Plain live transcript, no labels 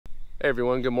Hey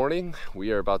everyone, good morning.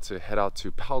 We are about to head out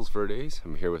to Palos Verdes.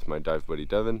 I'm here with my dive buddy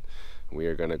Devin. We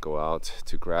are gonna go out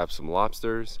to grab some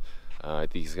lobsters. I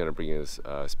think he's gonna bring his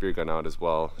spear gun out as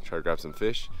well, try to grab some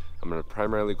fish. I'm gonna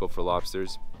primarily go for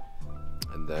lobsters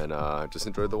and then just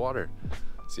enjoy the water.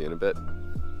 See you in a bit.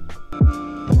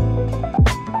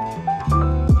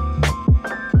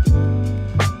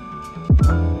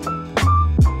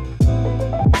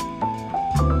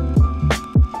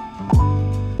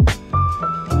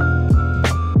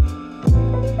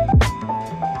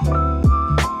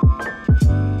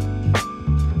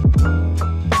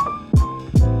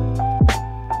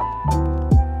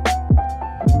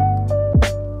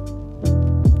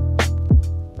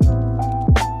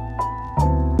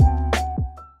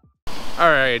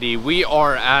 Alrighty, we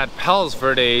are at Palos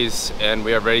Verdes and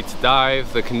we are ready to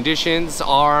dive. The conditions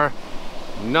are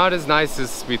not as nice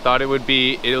as we thought it would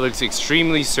be. It looks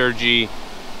extremely surgy.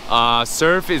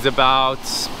 Surf is about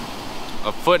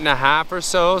 1.5 feet or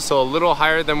so, so a little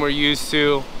higher than we're used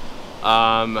to.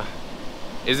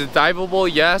 Is it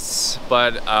diveable? Yes,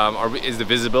 but is the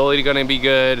visibility going to be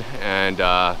good? And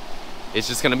it's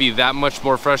just going to be that much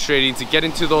more frustrating to get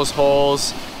into those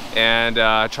holes and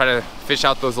try to fish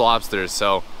out those lobsters.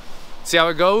 So see how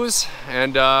it goes,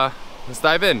 and let's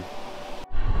dive in.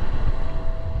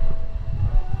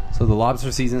 So the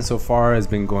lobster season so far has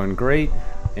been going great,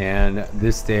 and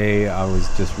this day I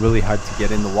was just really hyped to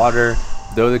get in the water.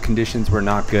 Though the conditions were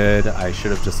not good, I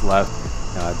should have just left.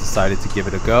 Decided to give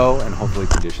it a go, and hopefully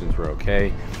conditions were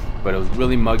okay. But it was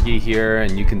really muggy here,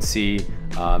 and you can see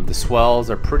the swells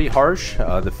are pretty harsh.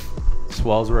 The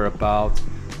swells were about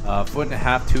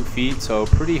 1.5 feet, 2 feet, so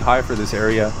pretty high for this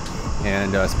area,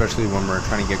 and especially when we're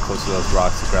trying to get close to those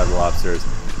rocks to grab the lobsters,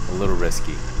 a little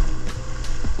risky.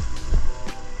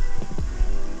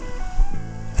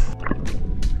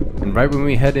 And right when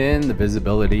we head in, the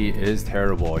visibility is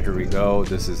terrible. Here we go.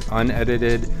 This is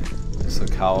unedited. Just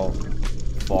look how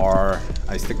far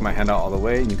I stick my hand out all the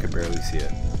way and you can barely see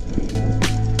it.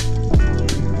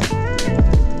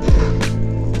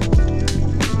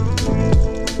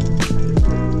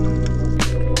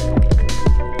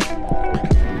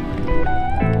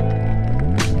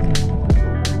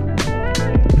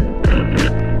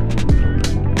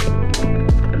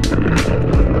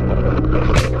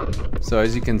 So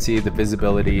as you can see, the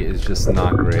visibility is just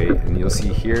not great, and you'll see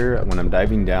here when I'm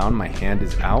diving down, my hand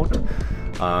is out.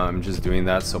 I'm just doing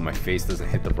that so my face doesn't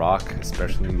hit the rock,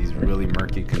 especially in these really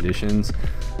murky conditions.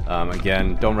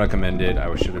 Again, don't recommend it.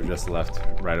 I should have just left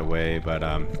right away, but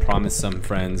promised some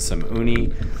friends some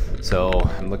uni. So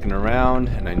I'm looking around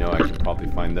and I know I can probably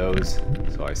find those.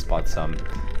 So I spot some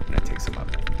and I take some up.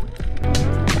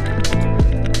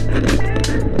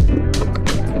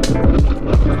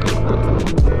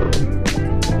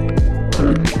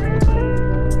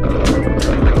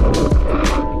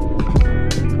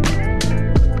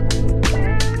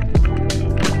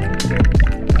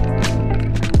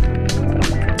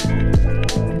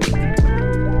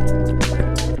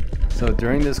 So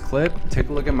during this clip, take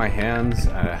a look at my hands,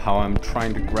 how I'm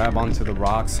trying to grab onto the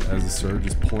rocks as the surge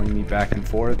is pulling me back and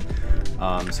forth.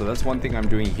 So that's one thing I'm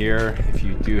doing here. If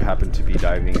you do happen to be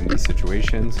diving in these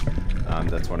situations,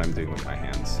 that's what I'm doing with my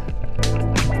hands.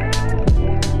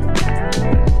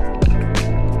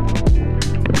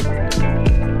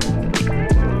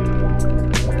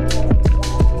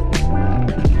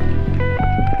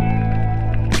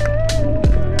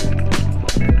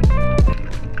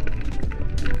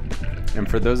 And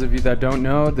for those of you that don't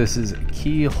know, this is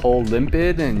keyhole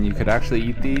limpet, and you could actually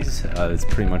eat these. It's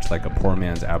pretty much like a poor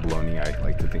man's abalone, I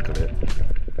like to think of it.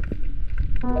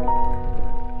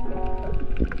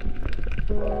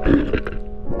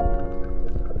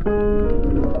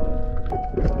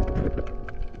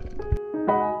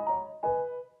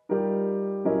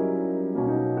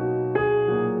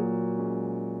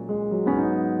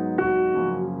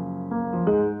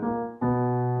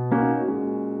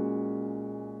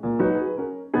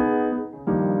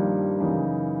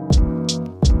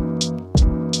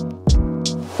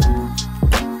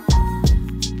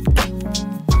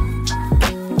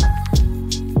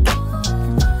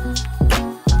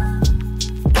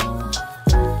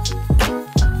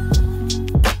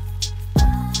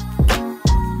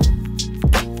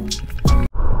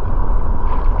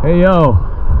 Hey yo!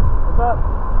 What's up?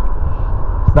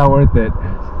 It's not worth it.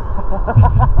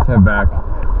 Send back.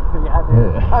 Yeah,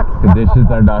 dude.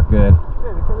 Conditions are not good.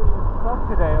 Dude, it sucks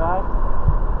today, man.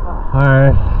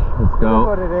 Alright, let's go.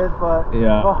 What it is, but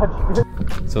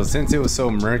yeah. So since it was so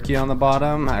murky on the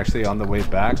bottom, actually on the way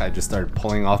back, I just started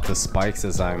pulling off the spikes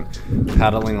as I'm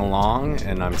paddling along,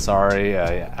 and I'm sorry,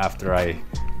 after I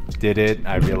did it,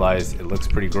 I realized it looks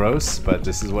pretty gross, but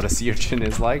this is what a sea urchin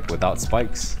is like without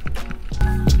spikes.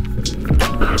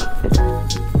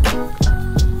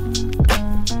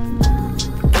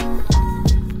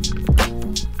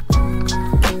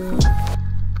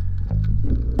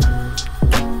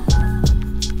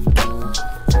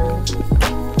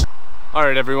 All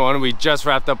right, everyone, we just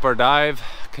wrapped up our dive.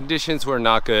 Conditions were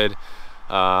not good.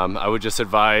 I would just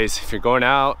advise, if you're going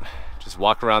out, just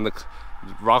walk around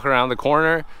the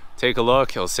corner, take a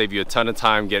look. It'll save you a ton of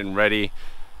time getting ready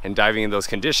and diving in those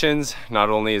conditions. Not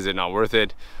only is it not worth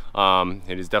it,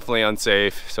 it is definitely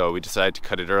unsafe. So we decided to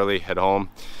cut it early, head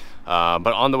home. But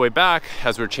on the way back,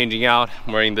 as we're changing out,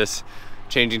 I'm wearing this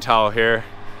changing towel here.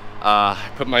 I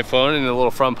put my phone in a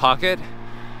little front pocket,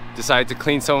 decided to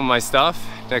clean some of my stuff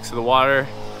next to the water.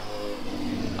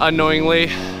 Unknowingly,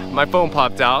 my phone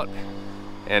popped out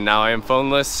and now I am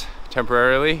phoneless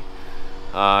temporarily.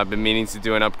 I've been meaning to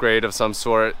do an upgrade of some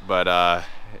sort, but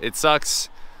it sucks,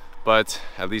 but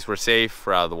at least we're safe,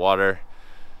 we're out of the water.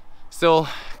 Still,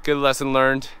 good lesson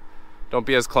learned. Don't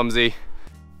be as clumsy.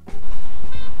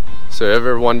 So you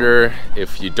ever wonder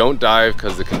if you don't dive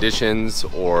because the conditions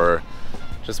or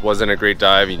just wasn't a great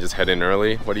dive, you just head in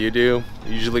early, what do? You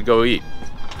usually go eat.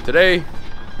 Today,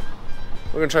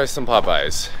 we're gonna try some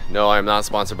Popeyes. No, I'm not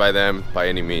sponsored by them by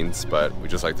any means, but we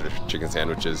just like their chicken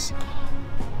sandwiches.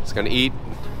 Just gonna eat,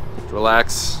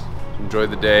 relax, enjoy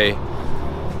the day.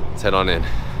 Let's head on in.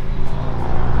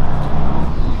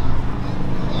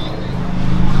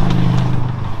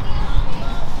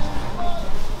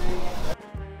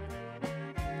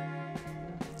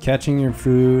 Catching your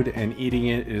food and eating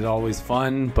it is always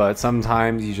fun, but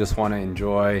sometimes you just want to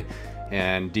enjoy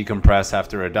and decompress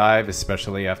after a dive,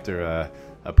 especially after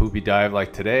a poopy dive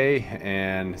like today,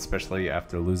 and especially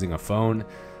after losing a phone.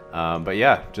 But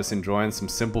yeah, just enjoying some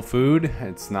simple food.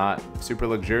 It's not super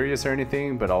luxurious or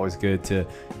anything, but always good to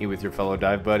eat with your fellow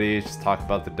dive buddies, just talk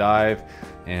about the dive,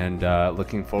 and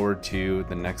looking forward to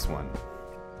the next one.